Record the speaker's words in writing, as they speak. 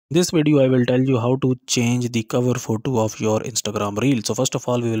This video I will tell you how to change the cover photo of your Instagram reel. So first of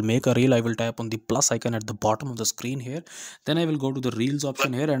all, we will make a reel. I will tap on the plus icon at the bottom of the screen here. Then I will go to the reels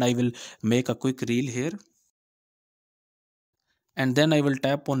option here and I will make a quick reel here. And then I will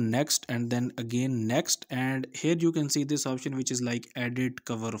tap on next and then again next, and here you can see this option which is like edit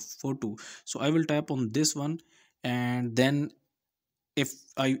cover photo. So I will tap on this one, and then if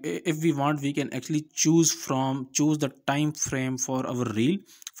we want, we can actually choose the time frame for our reel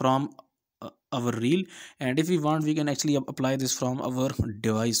from our reel. And if we want, we can actually apply this from our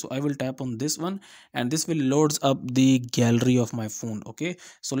device. So I will tap on this one, and this will loads up the gallery of my phone. Okay,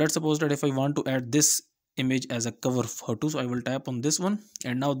 so let's suppose that if I want to add this image as a cover photo, so I will tap on this one,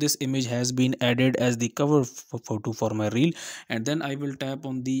 and now this image has been added as the cover photo for my reel. And then I will tap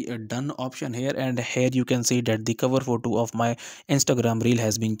on the done option here, and here you can see that the cover photo of my Instagram reel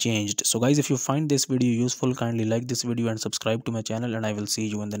has been changed. So guys, if you find this video useful, kindly like this video and subscribe to my channel, and I will see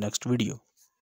you in the next video.